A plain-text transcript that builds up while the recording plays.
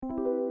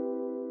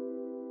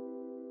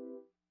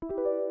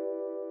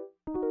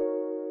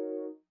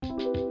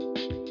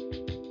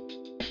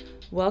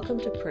Welcome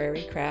to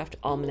Prairie Craft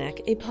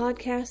Almanac, a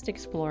podcast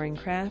exploring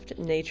craft,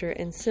 nature,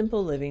 and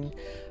simple living.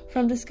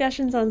 From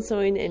discussions on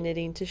sewing and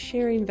knitting to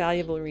sharing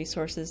valuable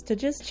resources to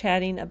just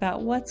chatting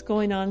about what's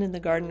going on in the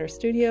garden or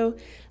studio,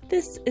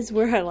 this is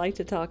where I like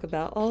to talk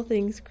about all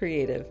things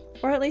creative.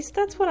 Or at least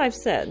that's what I've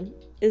said.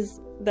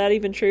 Is that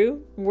even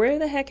true? Where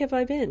the heck have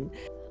I been?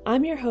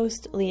 I'm your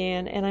host,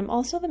 Leanne, and I'm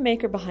also the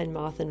maker behind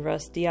Moth and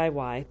Rust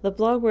DIY, the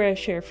blog where I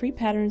share free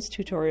patterns,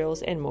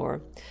 tutorials, and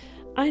more.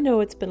 I know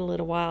it's been a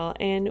little while,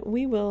 and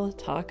we will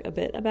talk a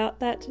bit about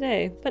that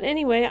today. But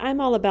anyway, I'm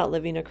all about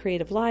living a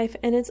creative life,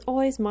 and it's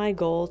always my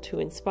goal to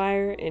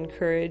inspire,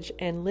 encourage,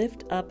 and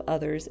lift up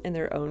others in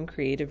their own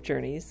creative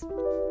journeys.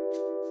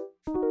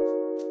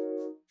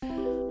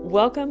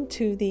 Welcome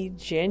to the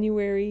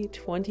January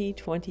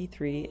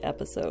 2023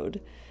 episode.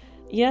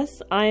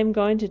 Yes, I am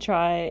going to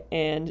try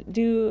and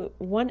do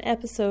one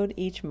episode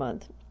each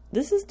month.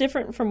 This is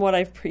different from what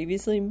I've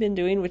previously been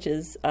doing, which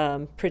is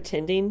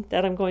pretending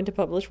that I'm going to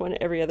publish one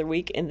every other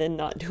week and then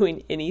not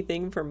doing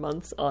anything for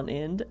months on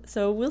end.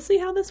 So we'll see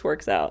how this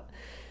works out.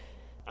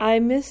 I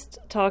missed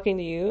talking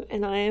to you,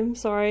 and I am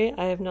sorry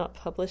I have not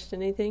published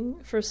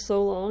anything for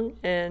so long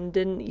and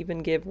didn't even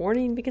give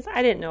warning because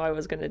I didn't know I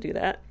was going to do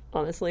that,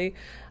 honestly.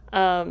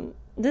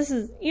 This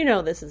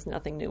is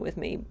nothing new with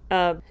me.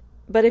 But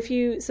if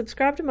you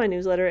subscribe to my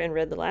newsletter and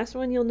read the last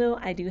one, you'll know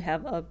I do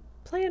have a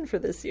plan for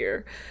this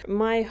year.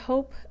 My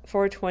hope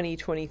for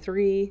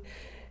 2023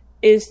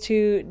 is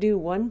to do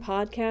one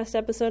podcast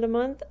episode a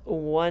month,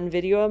 one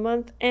video a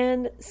month,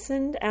 and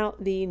send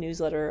out the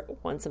newsletter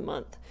once a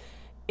month.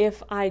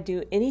 If I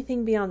do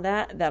anything beyond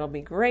that, that'll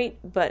be great,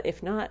 but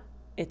if not,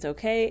 it's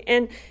okay.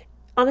 And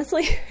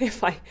honestly,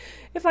 if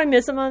I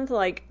miss a month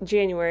like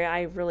January,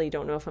 I really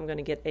don't know if I'm going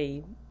to get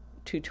a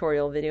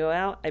tutorial video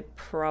out. I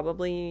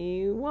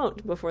probably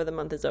won't before the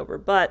month is over,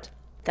 but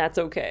that's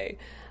okay.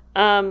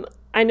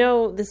 I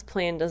know this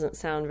plan doesn't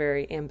sound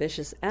very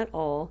ambitious at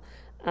all,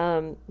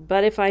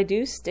 but if I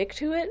do stick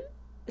to it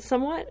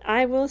somewhat,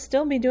 I will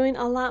still be doing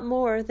a lot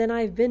more than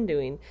I've been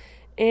doing.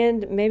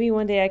 And maybe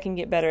one day I can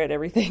get better at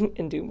everything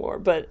and do more,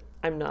 but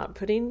I'm not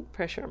putting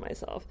pressure on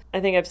myself. I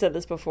think I've said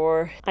this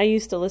before. I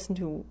used to listen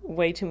to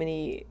way too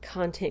many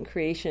content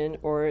creation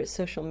or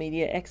social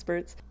media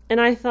experts,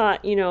 and I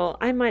thought,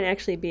 I might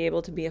actually be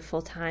able to be a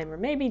full-time or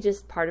maybe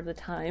just part of the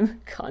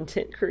time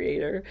content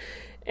creator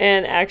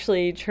and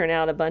actually churn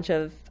out a bunch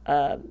of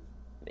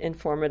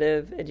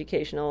informative,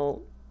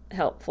 educational,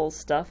 helpful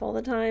stuff all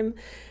the time.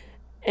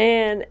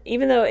 And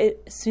even though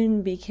it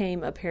soon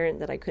became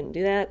apparent that I couldn't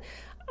do that,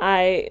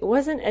 I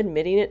wasn't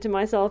admitting it to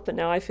myself, but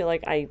now I feel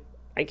like I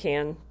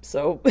can.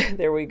 So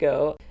there we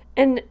go.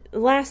 And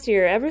last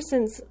year, ever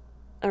since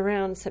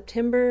around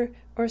September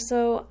or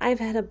so, I've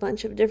had a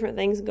bunch of different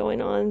things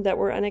going on that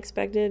were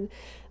unexpected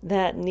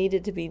that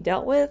needed to be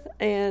dealt with,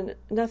 and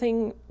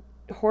nothing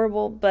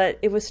horrible, but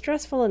it was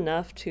stressful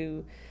enough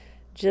to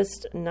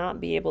just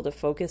not be able to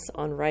focus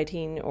on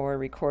writing or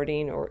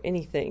recording or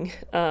anything.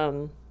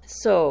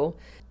 So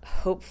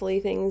hopefully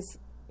things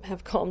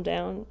have calmed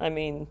down. I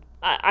mean,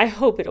 I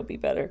hope it'll be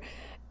better.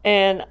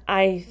 And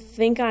I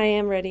think I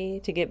am ready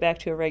to get back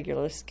to a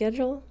regular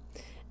schedule.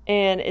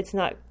 And it's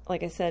not,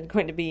 like I said,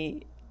 going to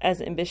be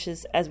as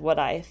ambitious as what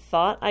I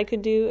thought I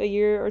could do a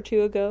year or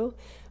two ago.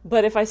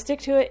 But if I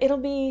stick to it, it'll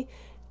be,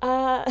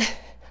 I'll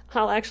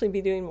actually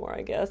be doing more,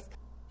 I guess.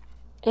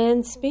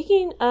 And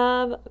speaking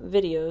of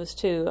videos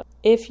too,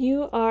 if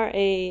you are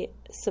a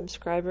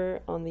subscriber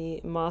on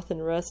the Moth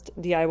and Rust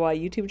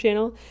DIY YouTube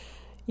channel,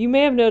 you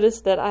may have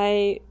noticed that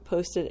I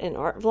posted an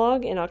art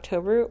vlog in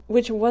October,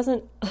 which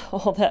wasn't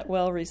all that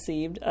well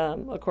received,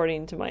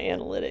 according to my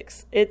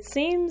analytics. It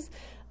seems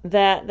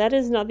that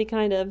is not the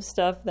kind of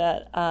stuff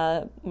that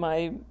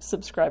my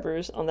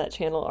subscribers on that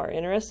channel are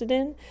interested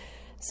in.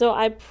 So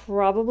I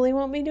probably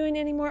won't be doing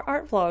any more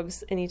art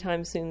vlogs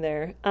anytime soon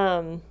there.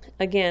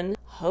 Again,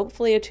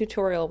 hopefully a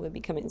tutorial will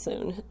be coming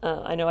soon.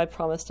 I know I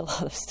promised a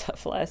lot of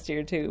stuff last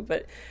year too,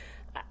 but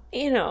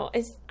I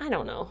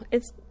don't know.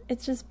 It's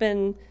just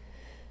been,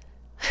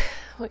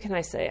 what can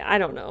I say? I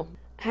don't know.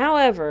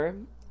 However,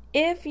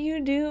 if you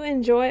do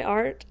enjoy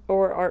art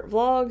or art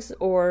vlogs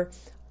or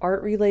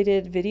art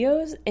related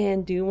videos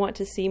and do want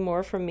to see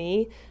more from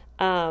me,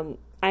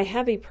 I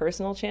have a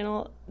personal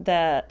channel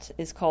that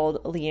is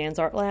called Leanne's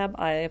Art Lab.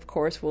 I, of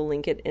course, will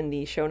link it in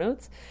the show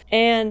notes.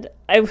 And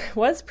I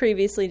was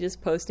previously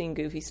just posting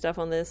goofy stuff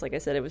on this. Like I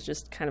said, it was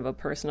just kind of a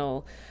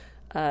personal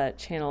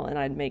channel, and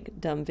I'd make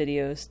dumb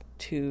videos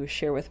to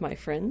share with my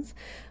friends.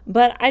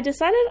 But I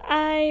decided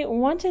I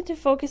wanted to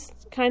focus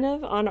kind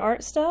of on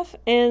art stuff.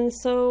 And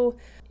so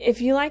if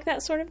you like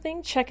that sort of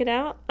thing, check it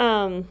out.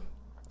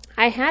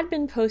 I had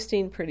been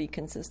posting pretty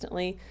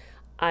consistently.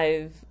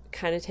 I've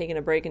kind of taken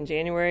a break in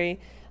January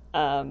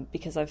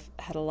because I've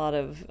had a lot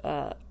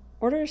of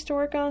orders to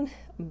work on,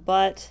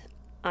 but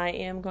I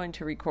am going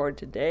to record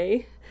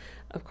today.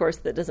 Of course,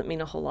 that doesn't mean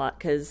a whole lot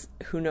because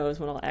who knows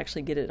when I'll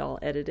actually get it all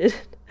edited.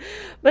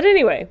 But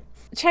anyway,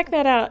 check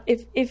that out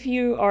if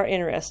you are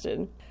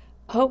interested.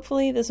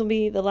 Hopefully this will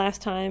be the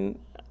last time,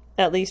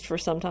 at least for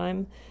some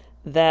time,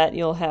 that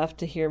you'll have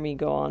to hear me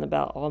go on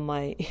about all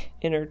my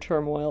inner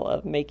turmoil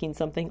of making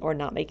something or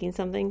not making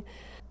something,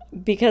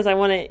 because I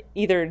want to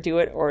either do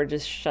it or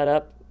just shut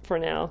up for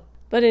now.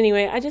 But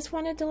anyway, I just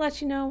wanted to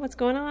let you know what's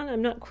going on.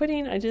 I'm not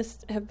quitting. I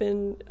just have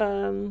been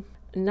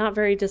not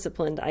very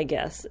disciplined, I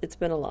guess. It's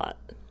been a lot.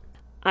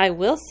 I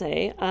will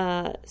say,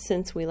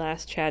 since we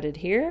last chatted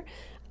here,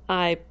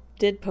 I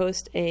did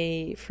post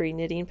a free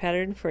knitting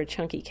pattern for a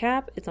chunky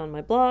cap. It's on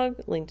my blog,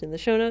 linked in the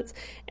show notes.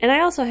 And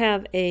I also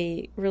have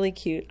a really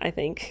cute, I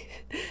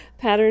think,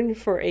 pattern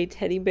for a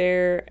teddy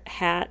bear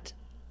hat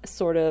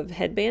sort of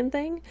headband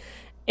thing.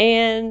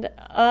 And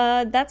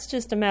that's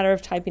just a matter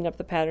of typing up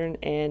the pattern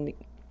and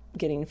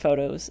getting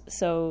photos.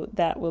 So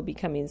that will be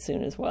coming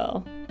soon as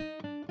well.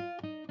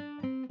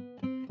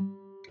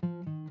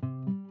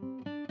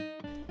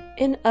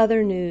 In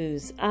other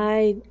news,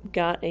 I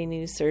got a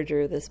new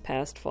serger this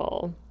past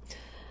fall.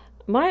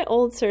 My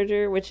old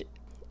serger, which,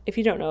 if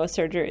you don't know, a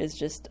serger is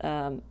just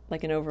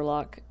like an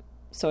overlock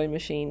sewing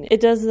machine.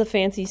 It does the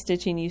fancy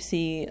stitching you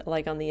see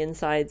like on the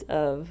insides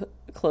of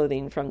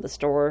clothing from the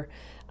store.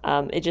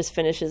 It just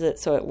finishes it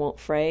so it won't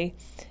fray.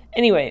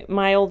 Anyway,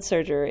 my old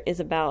serger is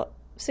about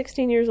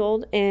 16 years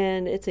old,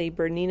 and it's a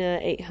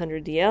Bernina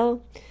 800DL.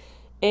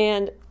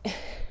 And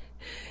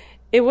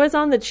it was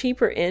on the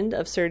cheaper end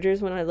of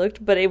sergers when I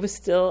looked, but it was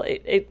still,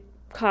 it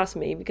cost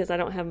me because I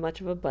don't have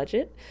much of a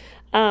budget.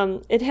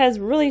 It has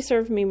really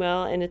served me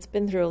well, and it's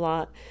been through a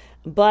lot,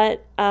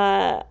 but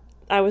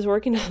I was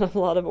working on a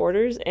lot of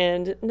orders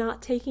and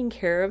not taking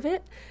care of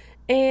it,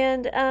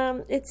 and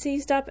it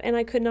seized up and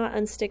I could not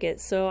unstick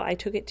it, so I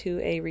took it to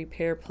a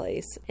repair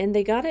place, and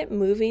they got it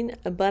moving,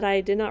 but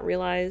I did not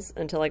realize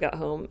until I got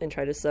home and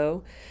tried to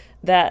sew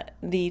that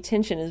the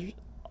tension is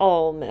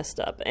all messed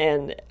up,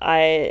 and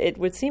it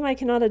would seem I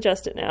cannot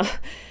adjust it now.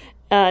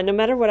 No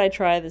matter what I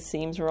try, the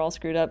seams were all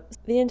screwed up.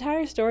 The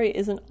entire story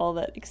isn't all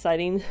that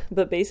exciting,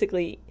 but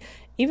basically,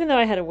 even though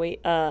I had to wait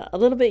a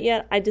little bit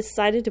yet, I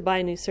decided to buy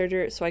a new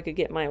serger so I could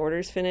get my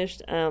orders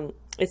finished.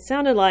 It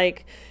sounded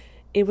like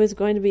it was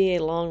going to be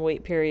a long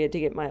wait period to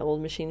get my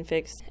old machine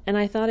fixed, and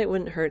I thought it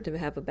wouldn't hurt to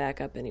have a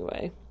backup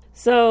anyway.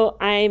 So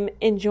I'm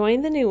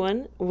enjoying the new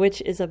one,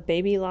 which is a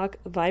Baby Lock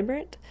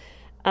Vibrant.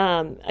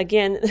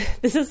 Again,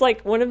 this is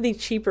like one of the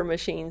cheaper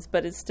machines,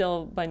 but it's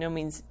still by no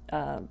means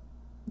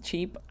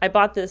cheap. I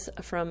bought this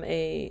from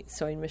a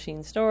sewing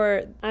machine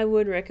store. I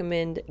would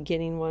recommend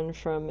getting one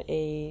from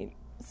a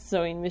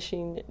sewing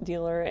machine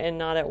dealer and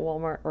not at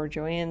Walmart or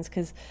Joann's,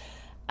 because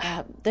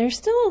there's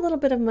still a little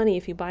bit of money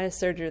if you buy a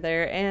serger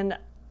there, and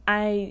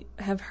I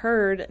have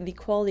heard the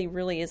quality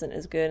really isn't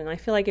as good, and I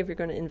feel like if you're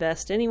going to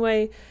invest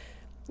anyway,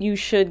 you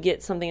should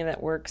get something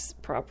that works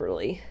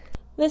properly.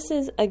 This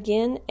is,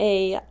 again,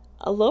 a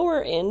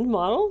lower end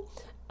model.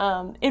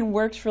 It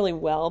works really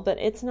well, but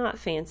it's not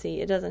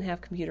fancy. It doesn't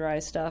have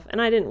computerized stuff,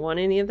 and I didn't want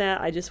any of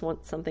that. I just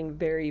want something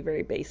very,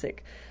 very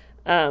basic,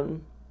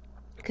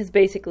 because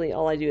basically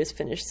all I do is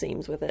finish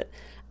seams with it.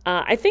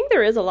 I think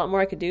there is a lot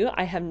more I could do.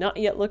 I have not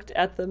yet looked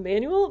at the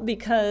manual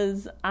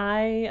because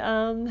I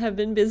have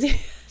been busy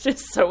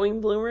just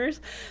sewing bloomers,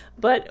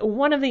 but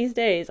one of these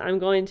days I'm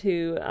going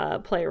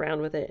to play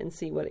around with it and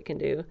see what it can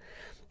do.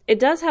 It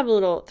does have a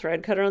little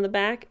thread cutter on the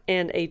back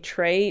and a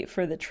tray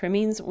for the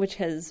trimmings, which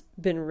has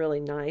been really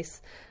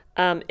nice.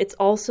 It's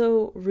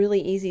also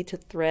really easy to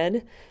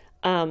thread.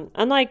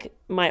 Unlike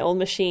my old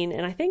machine,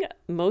 and I think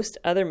most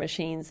other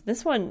machines,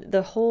 this one,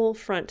 the whole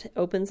front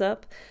opens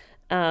up.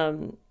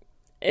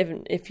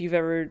 If you've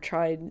ever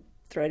tried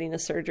threading a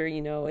serger,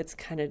 you know it's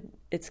kind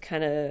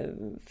of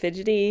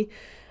fidgety.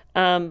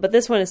 But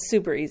this one is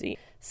super easy.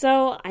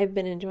 So I've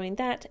been enjoying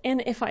that,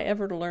 and if I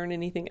ever learn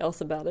anything else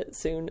about it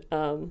soon,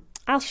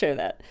 I'll share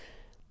that.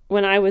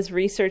 When I was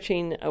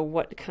researching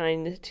what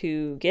kind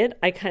to get,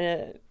 I kind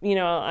of,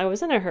 I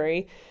was in a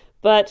hurry,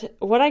 but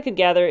what I could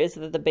gather is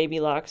that the Baby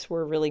Locks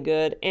were really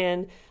good,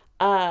 and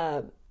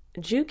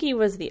Juki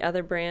was the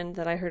other brand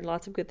that I heard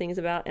lots of good things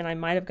about, and I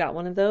might have got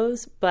one of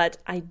those, but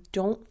I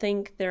don't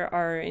think there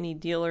are any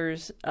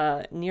dealers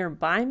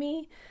nearby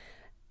me,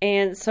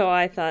 and so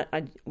I thought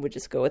I would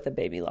just go with the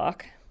Baby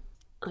Lock.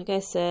 Like I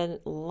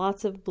said,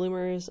 lots of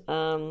bloomers.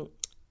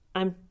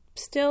 I'm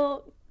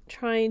still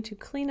trying to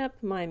clean up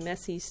my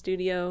messy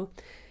studio.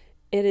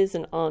 It is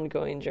an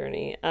ongoing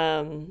journey.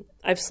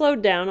 I've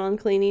slowed down on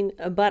cleaning,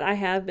 but I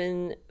have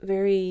been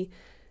very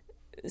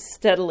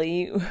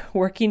steadily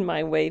working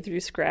my way through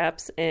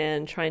scraps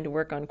and trying to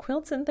work on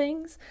quilts and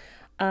things.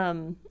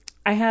 I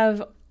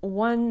have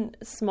one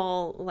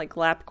small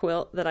lap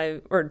quilt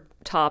or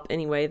top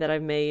anyway, that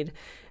I've made.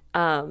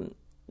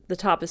 The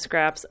top is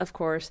scraps, of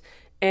course,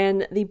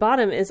 and the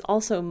bottom is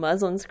also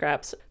muslin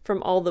scraps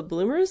from all the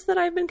bloomers that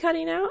I've been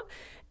cutting out.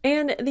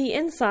 And the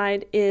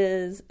inside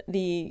is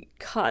the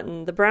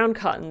cotton, the brown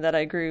cotton that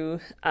I grew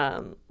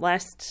I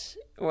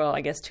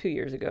guess 2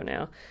 years ago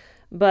now.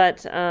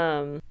 But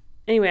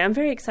anyway, I'm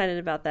very excited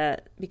about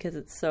that because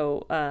it's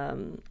so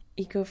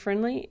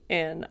eco-friendly,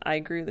 and I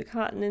grew the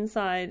cotton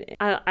inside.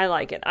 I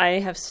like it. I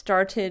have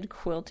started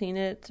quilting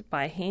it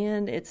by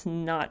hand. It's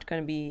not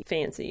going to be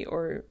fancy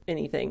or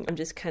anything. I'm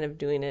just kind of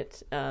doing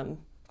it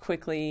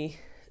quickly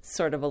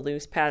sort of a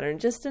loose pattern,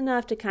 just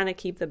enough to kind of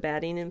keep the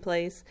batting in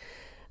place.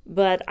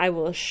 But I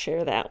will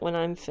share that when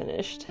I'm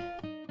finished.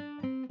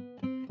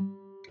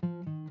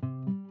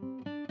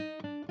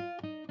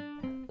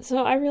 So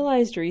I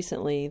realized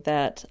recently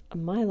that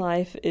my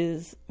life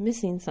is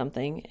missing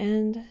something,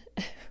 and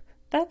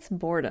that's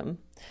boredom.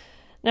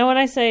 Now, when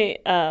I say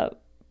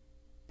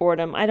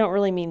boredom, I don't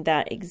really mean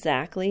that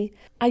exactly.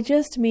 I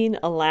just mean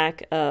a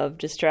lack of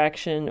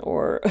distraction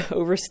or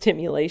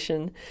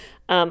overstimulation.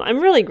 I'm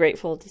really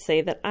grateful to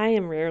say that I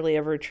am rarely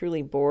ever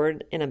truly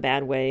bored in a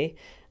bad way.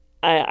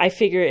 I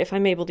figure if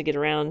I'm able to get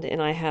around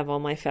and I have all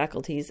my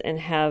faculties and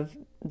have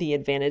the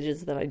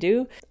advantages that I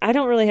do, I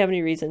don't really have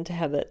any reason to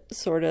have that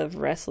sort of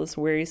restless,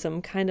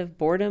 wearisome kind of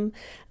boredom.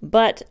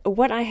 But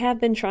what I have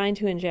been trying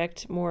to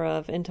inject more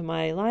of into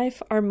my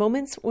life are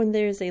moments when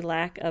there's a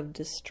lack of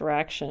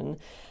distraction.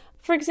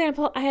 For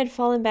example, I had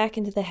fallen back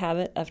into the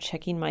habit of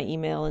checking my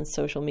email and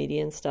social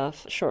media and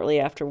stuff shortly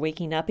after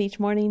waking up each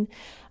morning,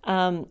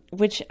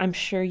 which I'm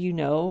sure you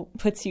know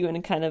puts you in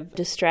a kind of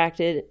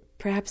distracted,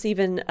 perhaps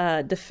even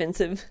a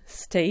defensive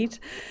state.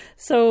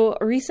 So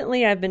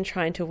recently I've been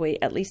trying to wait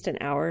at least an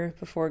hour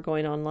before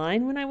going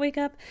online when I wake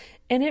up,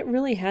 and it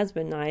really has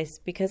been nice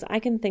because I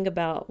can think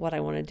about what I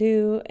want to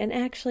do and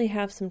actually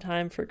have some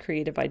time for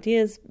creative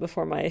ideas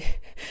before my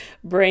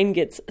brain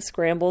gets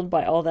scrambled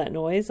by all that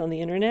noise on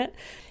the internet.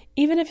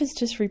 Even if it's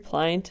just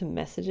replying to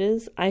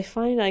messages, I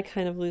find I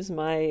kind of lose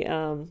my,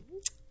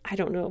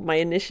 my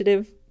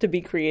initiative to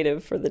be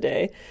creative for the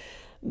day.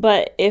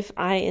 But if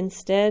I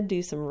instead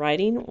do some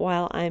writing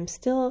while I'm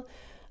still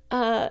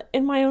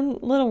in my own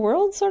little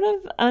world, sort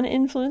of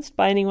uninfluenced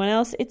by anyone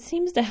else, it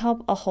seems to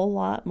help a whole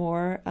lot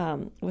more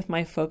with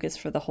my focus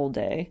for the whole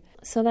day.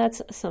 So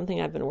that's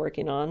something I've been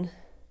working on.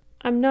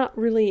 I'm not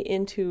really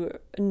into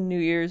New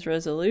Year's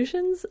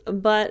resolutions,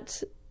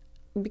 but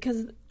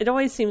because it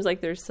always seems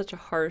like there's such a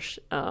harsh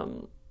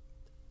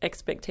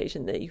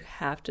expectation that you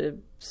have to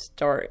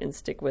start and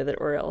stick with it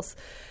or else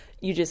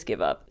you just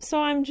give up.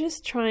 So I'm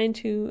just trying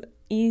to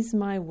ease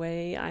my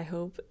way, I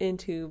hope,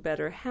 into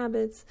better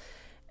habits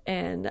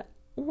and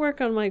work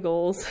on my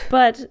goals,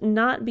 but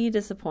not be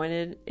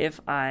disappointed if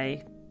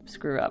I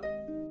screw up.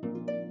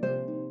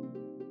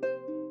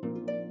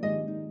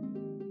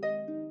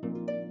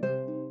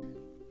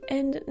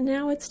 And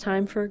now it's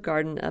time for a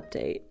garden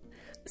update.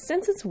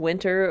 Since it's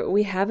winter,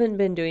 we haven't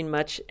been doing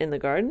much in the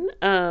garden,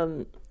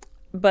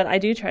 but I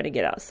do try to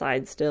get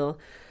outside still.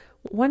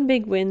 One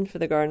big win for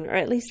the garden, or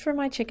at least for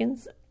my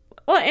chickens,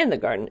 and the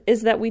garden,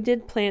 is that we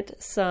did plant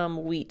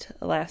some wheat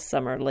last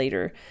summer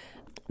later.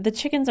 The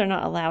chickens are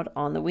not allowed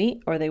on the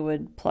wheat or they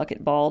would pluck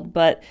it bald,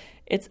 but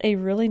it's a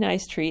really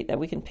nice treat that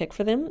we can pick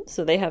for them.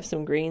 So they have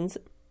some greens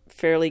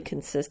fairly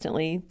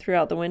consistently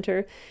throughout the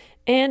winter.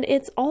 And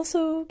it's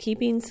also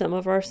keeping some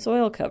of our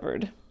soil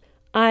covered.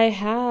 I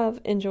have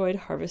enjoyed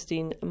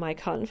harvesting my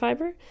cotton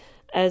fiber,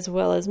 as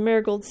well as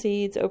marigold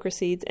seeds, okra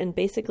seeds, and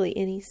basically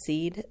any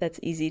seed that's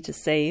easy to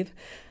save.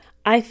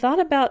 I thought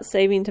about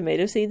saving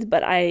tomato seeds,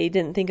 but I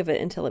didn't think of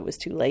it until it was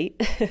too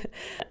late.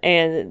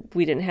 And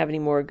we didn't have any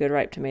more good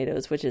ripe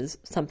tomatoes, which is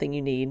something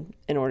you need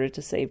in order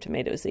to save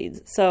tomato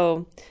seeds.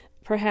 So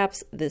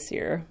perhaps this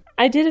year.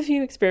 I did a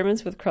few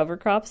experiments with cover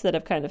crops that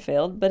have kind of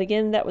failed, but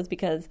again, that was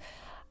because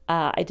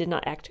I did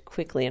not act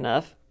quickly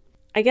enough.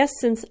 I guess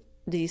since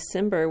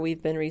December,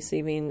 we've been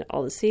receiving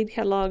all the seed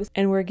catalogs,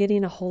 and we're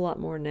getting a whole lot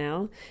more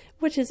now,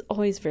 which is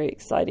always very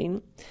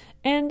exciting.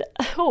 And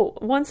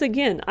once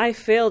again, I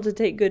failed to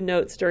take good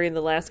notes during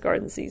the last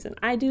garden season.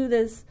 I do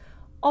this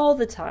all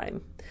the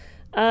time.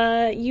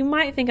 You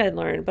might think I'd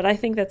learn, but I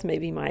think that's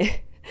maybe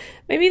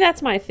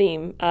that's my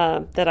theme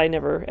that I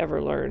never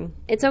ever learn.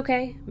 It's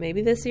okay,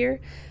 maybe this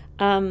year.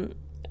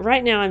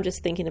 Right now, I'm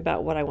just thinking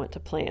about what I want to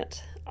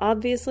plant.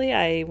 Obviously,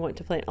 I want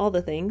to plant all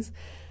the things,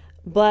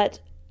 but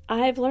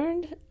I've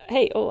learned,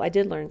 I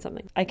did learn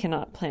something. I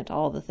cannot plant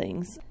all the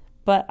things,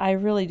 but I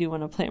really do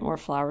want to plant more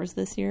flowers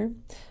this year.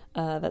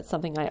 That's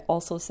something I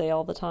also say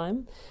all the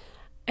time.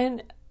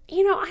 And,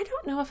 I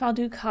don't know if I'll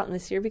do cotton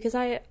this year because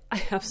I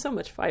have so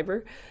much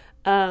fiber.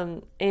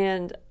 And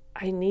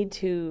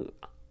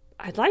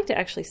I'd like to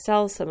actually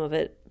sell some of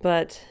it,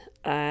 but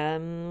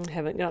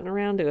haven't gotten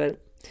around to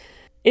it.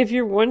 If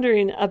you're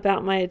wondering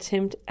about my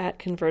attempt at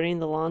converting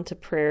the lawn to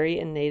prairie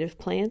and native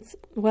plants,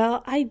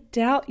 well, I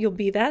doubt you'll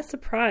be that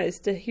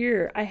surprised to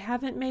hear I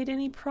haven't made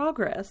any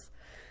progress.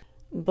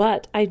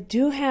 But I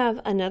do have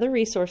another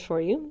resource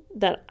for you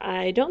that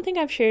I don't think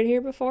I've shared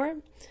here before.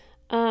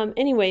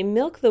 Anyway,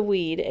 Milk the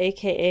Weed,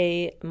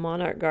 aka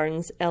Monarch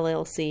Gardens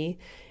LLC,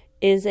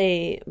 is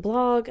a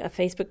blog, a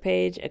Facebook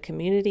page, a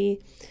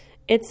community.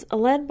 It's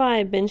led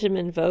by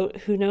Benjamin Vogt,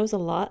 who knows a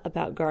lot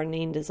about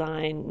gardening,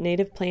 design,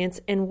 native plants,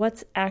 and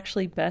what's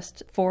actually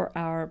best for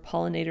our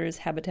pollinators,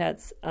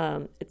 habitats,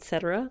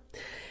 etc.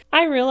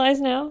 I realize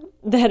now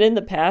that in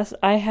the past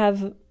I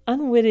have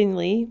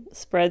unwittingly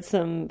spread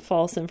some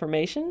false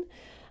information,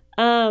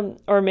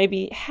 or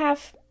maybe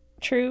half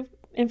true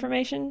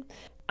information.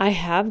 I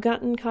have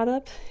gotten caught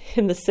up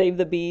in the save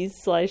the bees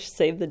 /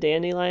 save the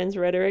dandelions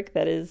rhetoric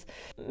that is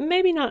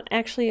maybe not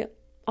actually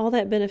all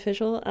that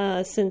beneficial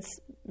since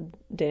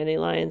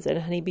dandelions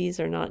and honeybees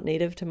are not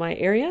native to my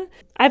area.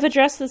 I've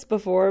addressed this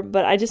before,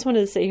 but I just wanted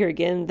to say here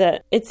again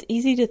that it's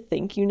easy to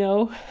think you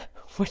know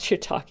what you're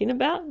talking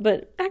about,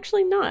 but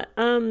actually not.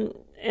 And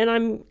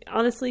I'm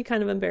honestly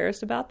kind of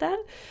embarrassed about that.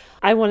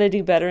 I want to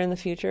do better in the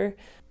future,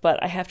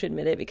 but I have to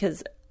admit it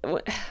because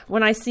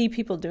when I see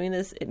people doing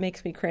this, it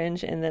makes me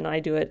cringe, and then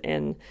I do it,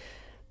 and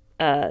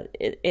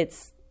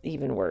it's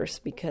even worse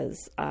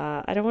because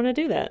I don't want to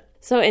do that.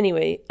 So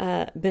anyway,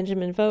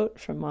 Benjamin Vogt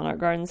from Monarch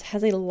Gardens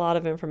has a lot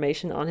of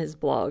information on his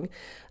blog.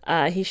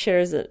 He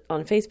shares it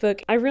on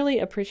Facebook. I really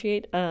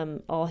appreciate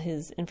all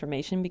his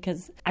information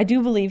because I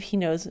do believe he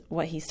knows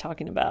what he's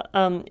talking about.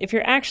 If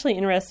you're actually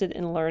interested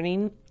in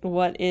learning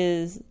what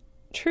is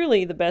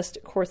truly the best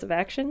course of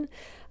action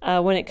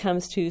when it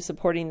comes to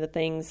supporting the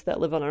things that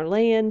live on our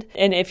land.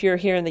 And if you're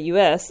here in the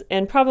U.S.,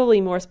 and probably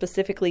more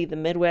specifically the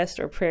Midwest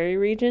or Prairie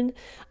region,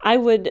 I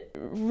would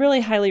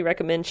really highly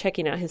recommend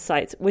checking out his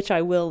sites, which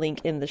I will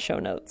link in the show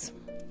notes.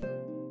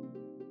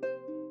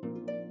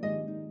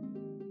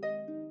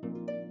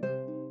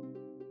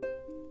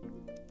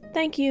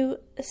 Thank you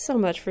so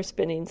much for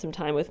spending some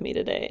time with me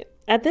today.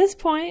 At this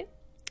point,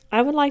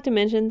 I would like to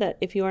mention that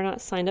if you are not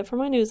signed up for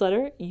my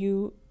newsletter,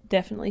 you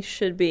definitely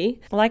should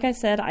be. Like I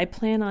said, I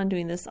plan on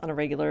doing this on a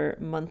regular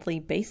monthly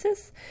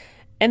basis,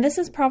 and this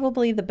is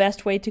probably the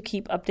best way to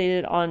keep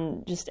updated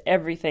on just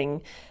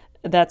everything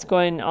that's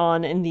going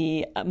on in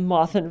the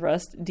Moth and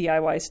Rust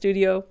DIY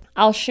studio.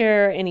 I'll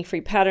share any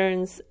free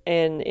patterns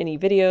and any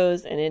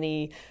videos and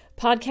any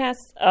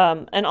podcasts,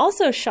 and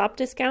also shop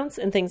discounts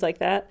and things like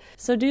that.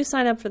 So do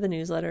sign up for the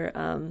newsletter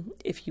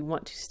if you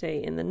want to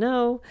stay in the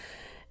know.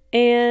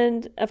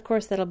 And of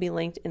course, that'll be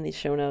linked in the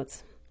show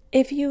notes.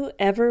 If you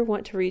ever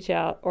want to reach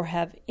out or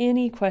have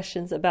any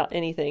questions about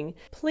anything,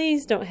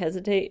 please don't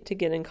hesitate to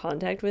get in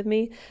contact with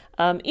me.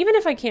 Even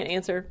if I can't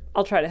answer,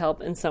 I'll try to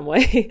help in some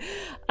way.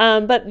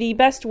 But the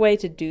best way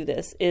to do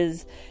this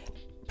is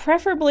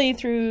preferably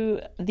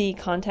through the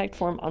contact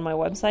form on my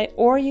website,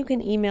 or you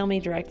can email me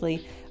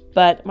directly.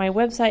 But my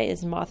website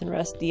is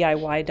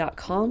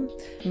mothandrustdiy.com.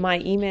 My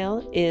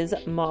email is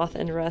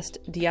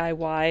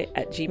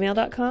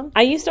mothandrustdiy@gmail.com.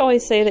 I used to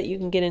always say that you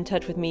can get in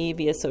touch with me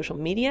via social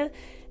media,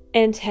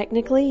 and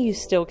technically you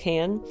still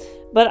can,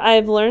 but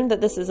I've learned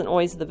that this isn't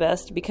always the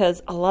best because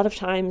a lot of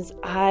times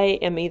I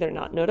am either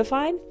not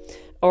notified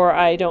or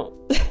I don't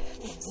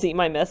see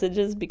my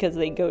messages because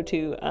they go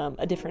to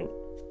a different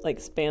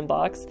spam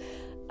box.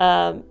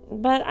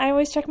 But I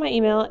always check my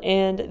email,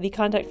 and the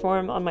contact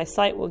form on my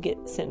site will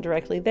get sent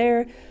directly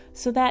there.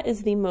 So that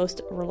is the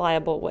most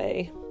reliable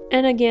way.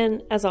 And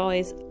again, as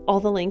always, all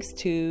the links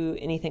to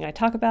anything I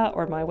talk about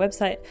or my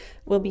website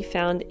will be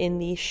found in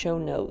the show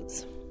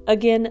notes.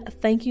 Again,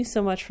 thank you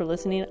so much for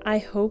listening. I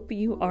hope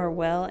you are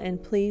well,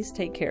 and please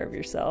take care of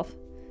yourself.